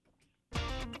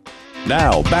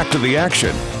Now, back to the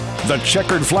action. The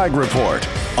Checkered Flag Report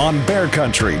on Bear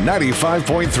Country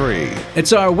 95.3.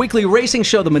 It's our weekly racing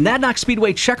show, the Monadnock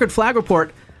Speedway Checkered Flag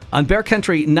Report on Bear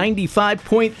Country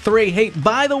 95.3. Hey,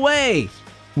 by the way,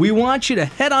 we want you to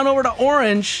head on over to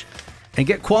Orange and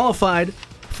get qualified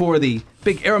for the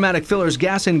big aromatic fillers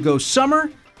Gas and Go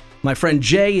Summer. My friend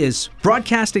Jay is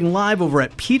broadcasting live over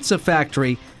at Pizza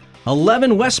Factory,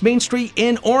 11 West Main Street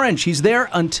in Orange. He's there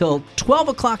until 12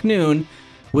 o'clock noon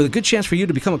with a good chance for you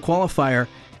to become a qualifier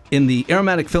in the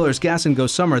aromatic fillers Gas and Go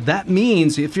Summer. That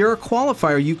means if you're a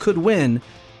qualifier, you could win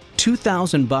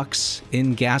 $2,000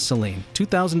 in gasoline.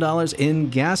 $2,000 in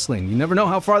gasoline. You never know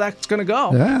how far that's going to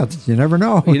go. Yeah, you never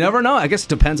know. You never know. I guess it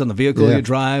depends on the vehicle you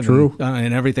drive. True.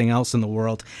 And everything else in the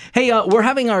world. Hey, we're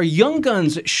having our Young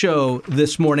Guns show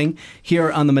this morning here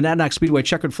on the Monadnock Speedway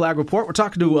Checkered Flag Report. We're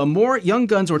talking to more Young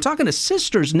Guns. We're talking to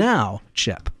sisters now,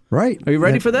 Chip. Right. Are you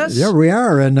ready for this? Yeah, we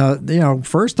are. And,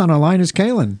 first on the line is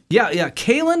Kaylin. Yeah.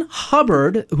 Kaylin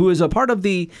Hubbard, who is a part of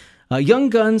the Young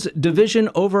Guns division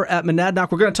over at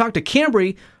Monadnock. We're going to talk to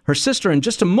Cambry, her sister, in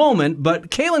just a moment. But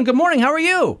Kaylin, good morning. How are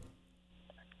you?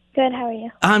 Good. How are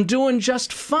you? I'm doing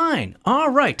just fine. All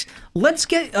right. Let's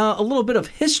get a little bit of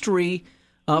history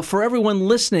for everyone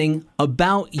listening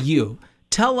about you.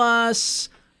 Tell us,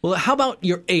 well, how about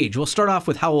your age? We'll start off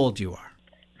with how old you are.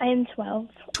 I am 12.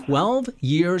 12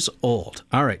 years old.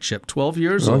 All right, Chip, 12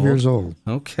 years old. 12 years old.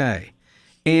 Okay.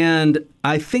 And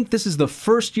I think this is the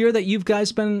first year that you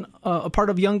guys been a part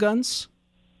of Young Guns?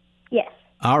 Yes.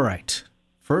 All right.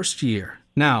 First year.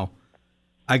 Now,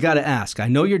 I got to ask, I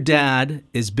know your dad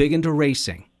is big into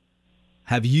racing.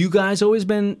 Have you guys always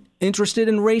been interested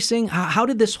in racing? How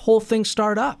did this whole thing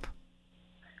start up?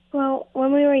 Well,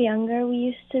 when we were younger, we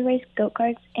used to race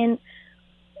go-karts, and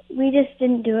we just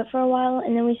didn't do it for a while,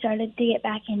 and then we started to get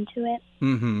back into it.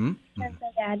 Mm-hmm. Since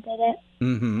my dad did it.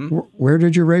 Mm-hmm. Where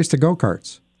did you race the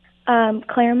go-karts?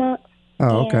 Claremont.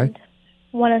 Oh, okay. And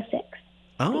 106.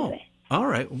 Oh, Speedway. all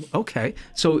right. Okay.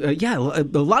 So, a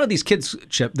lot of these kids,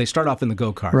 Chip, they start off in the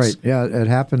go-karts. Right. Yeah, it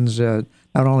happens not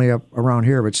only up around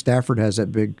here, but Stafford has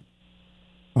that big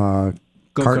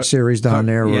kart series down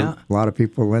there where a lot of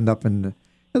people end up in.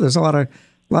 There's a lot of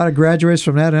graduates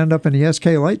from that end up in the SK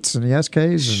Lights and the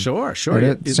SKs. And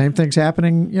Sure. Same thing's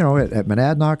happening, at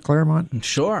Monadnock, Claremont.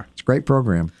 Sure. It's a great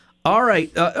program. All right.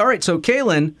 So,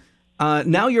 Kaylin,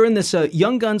 now you're in this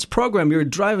Young Guns program. You're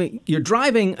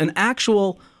driving an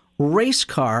actual race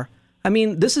car. I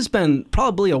mean, this has been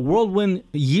probably a whirlwind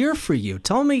year for you.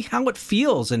 Tell me how it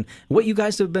feels and what you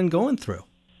guys have been going through.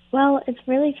 Well, it's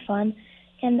really fun,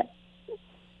 and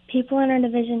people in our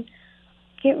division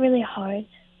get really hard.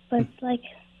 But,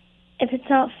 if it's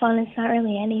not fun, it's not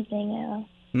really anything at all.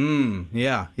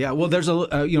 Yeah. Well, there's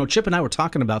Chip and I were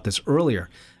talking about this earlier.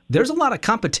 There's a lot of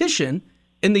competition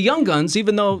in the Young Guns,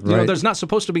 even though there's not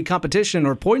supposed to be competition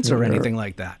or points or anything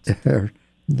like that.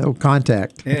 No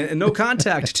contact. And no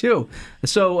contact, too.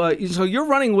 So you're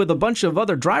running with a bunch of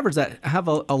other drivers that have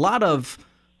a lot of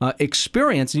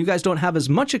experience, and you guys don't have as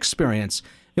much experience.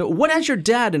 What has your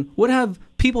dad and what have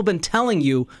people been telling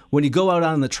you when you go out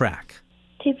on the track?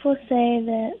 People say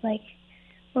that,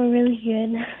 we're really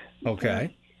good.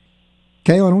 Okay.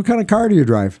 Kaylin, what kind of car do you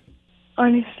drive?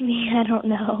 Honestly, I don't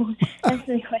know. That's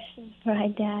the question for my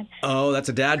dad. Oh, that's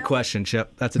a dad question,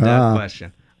 Chip. That's a dad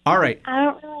question. All right. I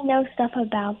don't really know stuff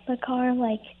about the car,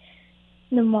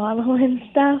 the model and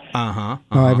stuff.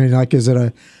 I mean, is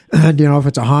it do you know if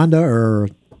it's a Honda or?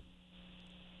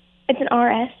 It's an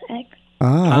RSX. Okay.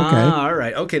 All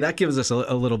right. Okay, that gives us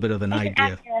a little bit of an idea.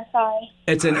 An Acura, sorry.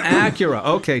 It's an Acura.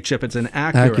 Okay, Chip, it's an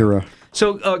Acura.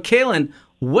 So, Kaylin,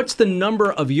 what's the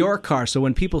number of your car? So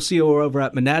when people see you over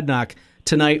at Monadnock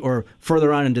tonight or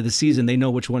further on into the season, they know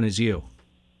which one is you.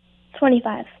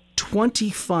 25.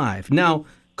 25. Now,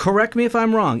 correct me if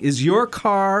I'm wrong. Is your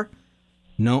car...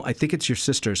 No, I think it's your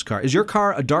sister's car. Is your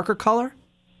car a darker color?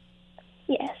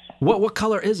 Yes. What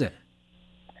color is it?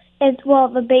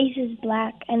 The base is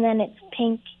black, and then it's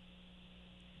pink.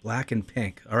 Black and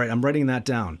pink. All right, I'm writing that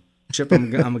down. Chip,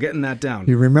 I'm getting that down.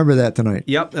 You remember that tonight.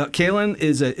 Yep. Kaylin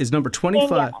is number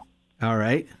 25. All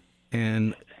right.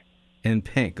 And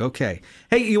pink. Okay.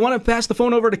 Hey, you want to pass the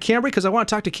phone over to Cambry? Because I want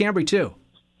to talk to Cambry, too.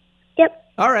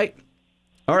 Yep. All right.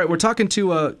 We're talking to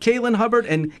Kaylin Hubbard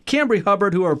and Cambry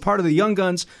Hubbard, who are part of the Young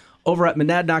Guns over at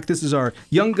Monadnock. This is our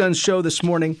Young Guns show this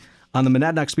morning on the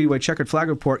Monadnock Speedway Checkered Flag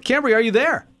Report. Cambry, are you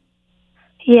there?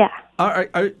 Yeah.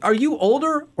 Are you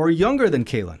older or younger than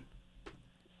Kaylin?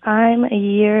 I'm a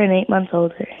year and 8 months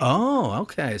older. Oh,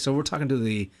 okay. So we're talking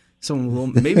to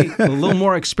someone maybe a little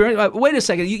more experienced. Wait a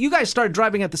second. You guys started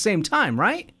driving at the same time,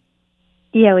 right?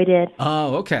 Yeah, we did.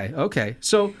 Oh, okay.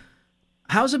 So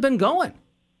how's it been going?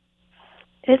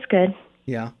 It's good.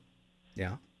 Yeah.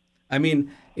 Yeah. I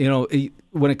mean, you know,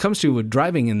 when it comes to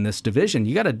driving in this division,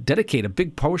 you got to dedicate a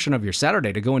big portion of your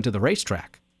Saturday to go into the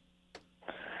racetrack.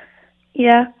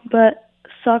 Yeah, but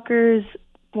soccer's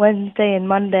Wednesday and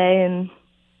Monday, and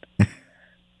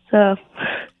so.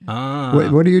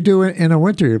 What do you do in the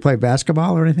winter? You play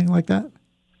basketball or anything like that?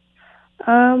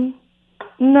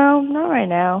 No, not right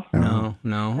now. No.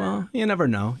 Well, you never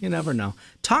know. You never know.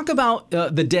 Talk about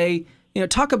the day. You know,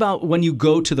 talk about when you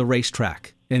go to the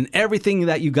racetrack and everything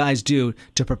that you guys do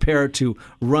to prepare to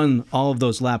run all of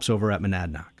those laps over at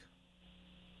Monadnock.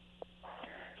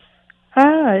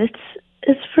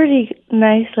 It's pretty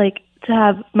nice, like, to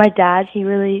have my dad. He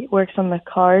really works on the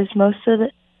cars most of the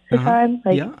time.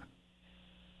 Like, yeah.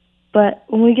 But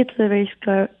when we get to the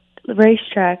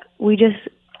racetrack, we just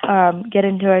get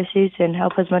into our seats and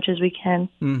help as much as we can.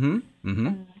 Mm-hmm.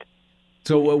 Mm-hmm.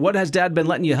 So what has Dad been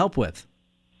letting you help with?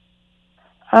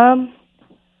 I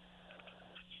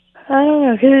don't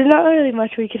know, because there's not really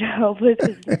much we can help with,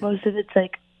 because most of it's,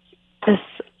 like, just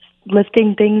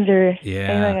lifting things or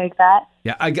anything like that.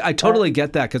 Yeah, I totally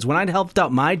get that, because when I helped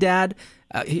out my dad,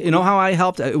 you know how I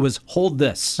helped? It was hold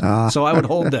this. So I would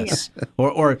hold this,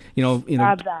 or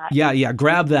grab that. Yeah,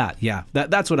 grab that. Yeah,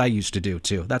 that's what I used to do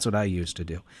too. That's what I used to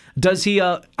do. Does he?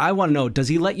 I want to know. Does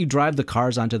he let you drive the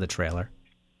cars onto the trailer?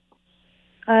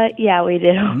 Yeah, we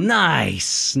do.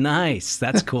 Nice.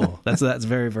 That's cool. That's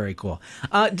very, very cool.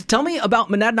 Tell me about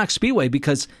Monadnock Speedway,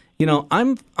 because you know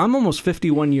I'm almost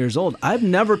 51 years old. I've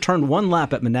never turned one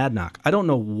lap at Monadnock. I don't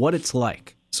know what it's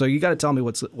like. So you got to tell me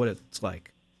what it's like.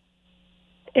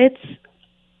 It's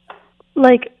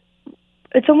like,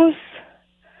 it's almost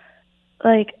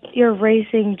like you're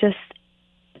racing just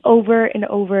over and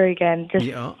over again. Just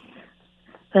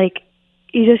like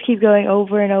you just keep going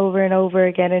over and over and over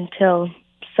again until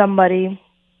somebody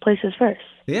places first.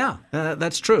 Yeah,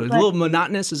 that's true. It's a little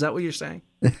monotonous. Is that what you're saying?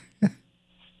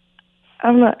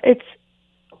 I'm not. It's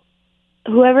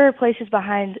whoever places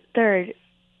behind third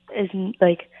isn't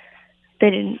like they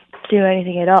didn't do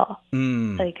anything at all.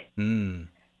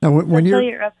 Now, when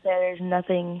you're up there, there's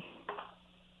nothing.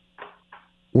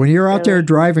 When you're out there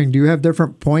driving, do you have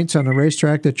different points on the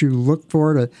racetrack that you look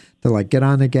for to like get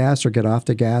on the gas or get off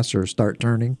the gas or start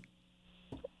turning?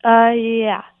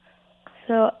 Yeah.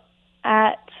 So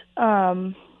at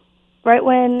right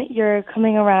when you're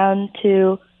coming around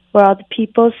to where all the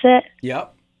people sit.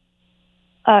 Yep.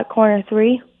 Corner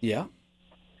 3. Yeah.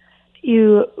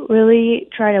 You really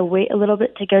try to wait a little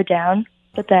bit to go down,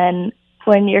 but then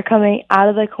when you're coming out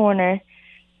of the corner,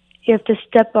 you have to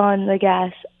step on the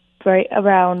gas right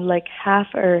around like half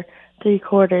or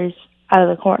 3/4 out of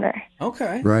the corner.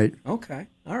 Okay. Right. Okay.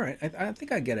 All right. I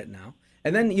think I get it now.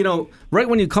 And then, you know, right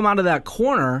when you come out of that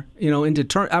corner, you know,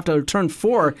 after turn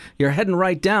 4, you're heading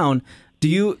right down. Do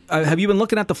you have you been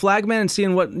looking at the flagman and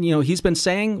seeing what, you know, he's been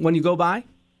saying when you go by?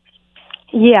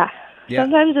 Yeah.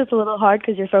 Sometimes it's a little hard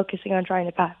because you're focusing on trying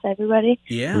to pass everybody.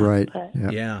 Yeah. Right.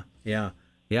 But, Yeah.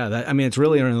 I mean, it's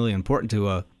really, really important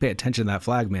to pay attention to that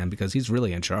flagman because he's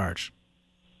really in charge.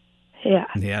 Yeah.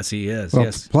 Yes, he is. Well,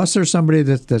 yes. Plus, there's somebody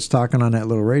that's talking on that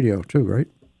little radio too, right?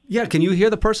 Yeah. Can you hear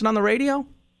the person on the radio?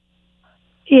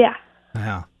 Yeah.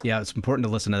 Yeah, it's important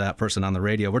to listen to that person on the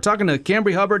radio. We're talking to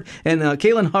Cambry Hubbard and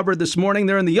Kaylin Hubbard this morning.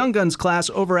 They're in the Young Guns class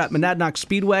over at Monadnock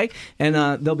Speedway, and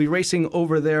they'll be racing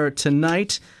over there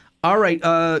tonight. All right,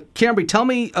 Cambry, tell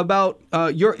me about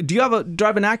do you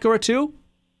drive an Acura too?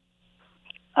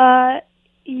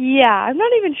 Yeah, I'm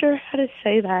not even sure how to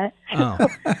say that. Oh,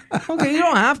 okay, you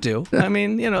don't have to. I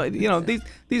mean, you know,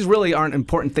 these really aren't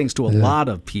important things to a lot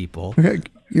of people. Okay.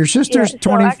 Your sister's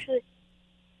 20. Actually,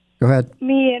 go ahead.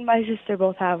 Me and my sister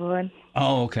both have one.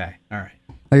 Oh, okay, all right.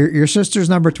 Your sister's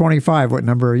number 25. What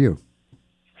number are you?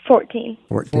 14.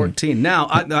 14. Now,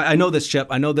 I know this, Chip.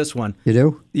 I know this one. You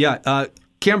do? Yeah,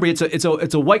 Cambry,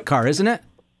 it's a white car, isn't it?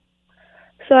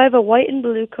 So I have a white and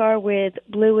blue car with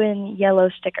blue and yellow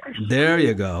stickers. There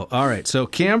you go. All right. So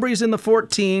Cambry's in the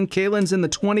 14, Kaylin's in the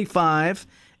 25.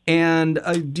 And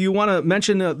do you want to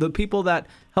mention the people that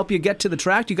help you get to the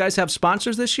track? Do you guys have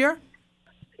sponsors this year?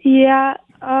 Yeah.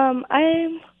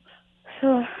 My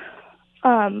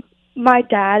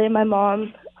dad and my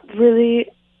mom really,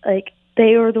 like,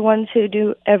 they were the ones who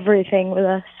do everything with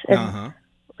us and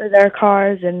with our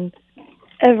cars and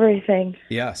everything.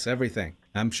 Yes, everything.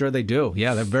 I'm sure they do.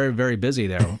 Yeah, they're very, very busy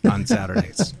there on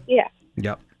Saturdays. Yeah.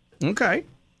 Yep. Okay.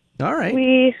 All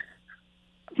right.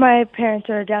 My parents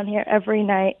are down here every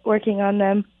night working on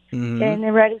them, getting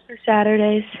them ready for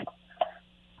Saturdays.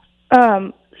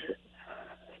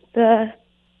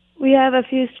 We have a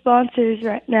few sponsors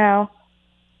right now.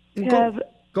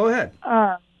 Go ahead.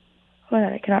 I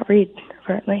cannot read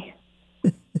currently.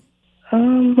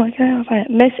 What can I find?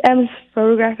 Miss M's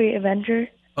Photography Adventure.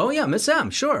 Oh, yeah, Miss M.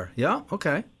 Sure. Yeah,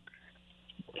 okay.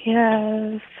 We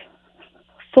have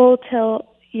Full Tilt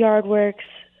Yard Works,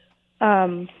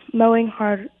 mowing,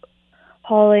 hard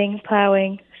hauling,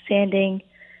 plowing, sanding.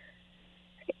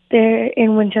 They're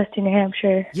in Winchester, New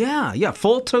Hampshire. Yeah.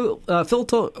 Full tilt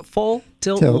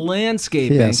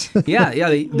landscaping. Yes.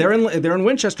 They're in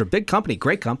Winchester. Big company,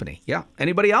 great company. Yeah.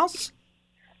 Anybody else?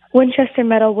 Winchester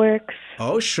Metal Works.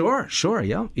 Oh, sure.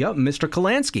 Yeah. Mr.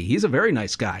 Kalansky. He's a very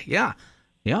nice guy. Yeah.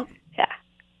 Yeah.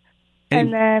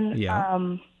 And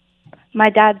then my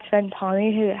dad's friend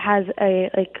Tommy, who has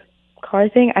a car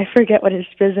thing. I forget what his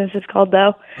business is called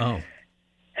though. Oh.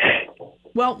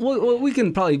 Well, we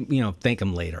can probably thank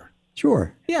him later.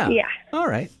 Sure. Yeah. All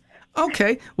right.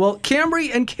 Okay. Well,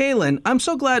 Camry and Kaylin, I'm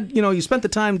so glad you spent the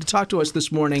time to talk to us this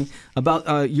morning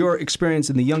about your experience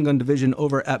in the Young Gun Division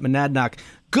over at Monadnock.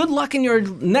 Good luck in your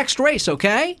next race.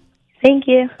 Okay. Thank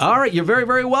you. All right. You're very,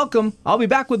 very welcome. I'll be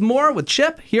back with more with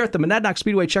Chip here at the Monadnock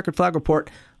Speedway Checkered Flag Report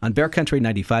on Bear Country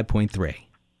 95.3.